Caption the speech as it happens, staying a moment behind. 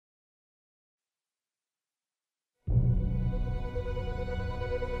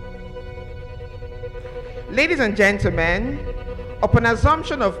Ladies and gentlemen, upon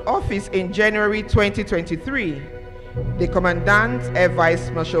assumption of office in January 2023, the Commandant Air Vice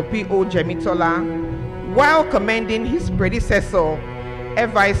Marshal P.O. Jemitola, while commending his predecessor, Air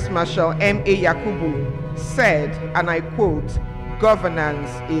Vice Marshal M.A. Yakubu, said, and I quote, "Governance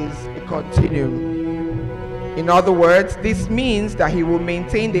is a continuum." In other words, this means that he will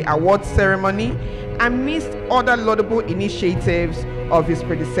maintain the award ceremony amidst other laudable initiatives of his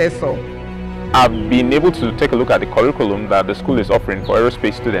predecessor. I've been able to take a look at the curriculum that the school is offering for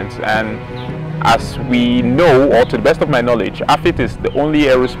aerospace students, and as we know, or to the best of my knowledge, AFIT is the only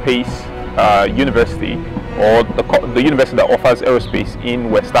aerospace university, or the university that offers aerospace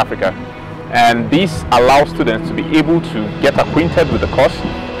in West Africa. And this allows students to be able to get acquainted with the course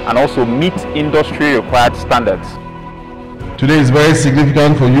and also meet industry required standards. Today is very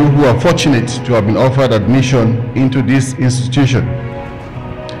significant for you who are fortunate to have been offered admission into this institution.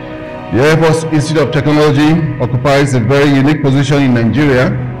 The Air Force Institute of Technology occupies a very unique position in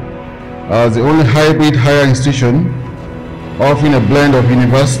Nigeria as the only hybrid higher institution offering a blend of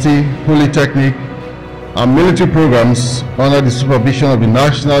university, polytechnic, and military programs under the supervision of the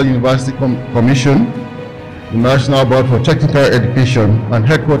National University Commission, the National Board for Technical Education, and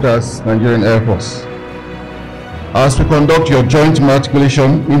headquarters, Nigerian Air Force. As we conduct your joint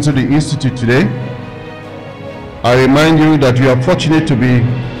matriculation into the institute today, I remind you that you are fortunate to be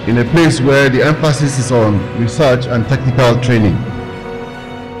in a place where the emphasis is on research and technical training.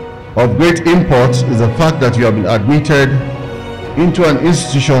 Of great import is the fact that you have been admitted into an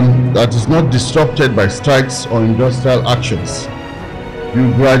institution that is not disrupted by strikes or industrial actions.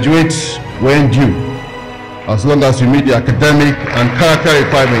 You graduate when due, as long as you meet the academic and character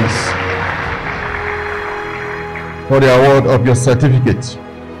requirements for the award of your certificate.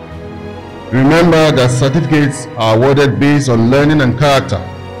 Remember that certificates are awarded based on learning and character.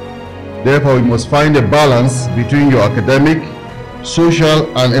 Therefore, we must find a balance between your academic, social,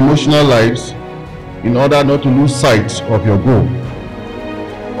 and emotional lives in order not to lose sight of your goal.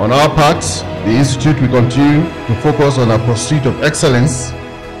 On our part, the Institute will continue to focus on our pursuit of excellence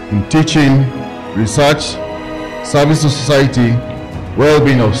in teaching, research, service to society,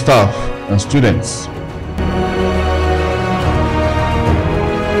 well-being of staff and students.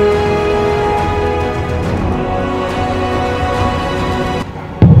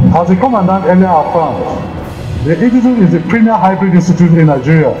 As the Commandant earlier affirmed, the Institute is the premier hybrid institute in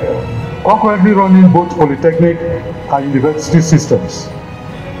Nigeria, concurrently running both polytechnic and university systems.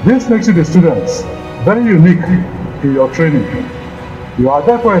 This makes you the students very unique in your training. You are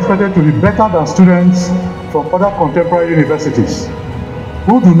therefore expected to be better than students from other contemporary universities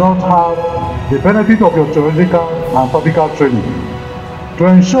who do not have the benefit of your theoretical and practical training. To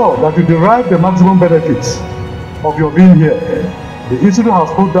ensure that you derive the maximum benefits of your being here, the Institute has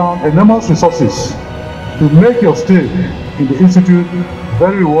put down enormous resources to make your stay in the Institute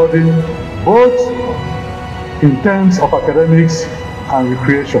very rewarding, both in terms of academics and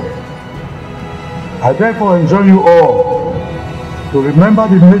recreation. I therefore enjoin you all to remember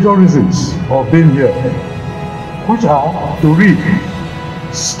the major reasons of being here, which are to read,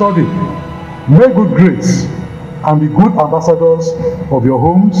 study, make good grades, and be good ambassadors of your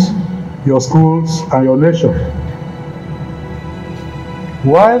homes, your schools, and your nation.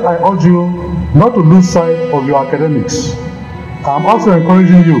 While I urge you not to lose sight of your academics, I am also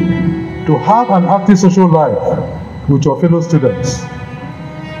encouraging you to have an active social life with your fellow students.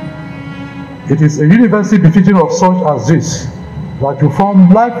 It is a university befitting of such as this that you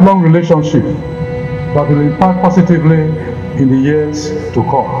form lifelong relationships that will impact positively in the years to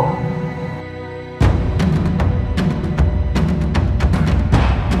come.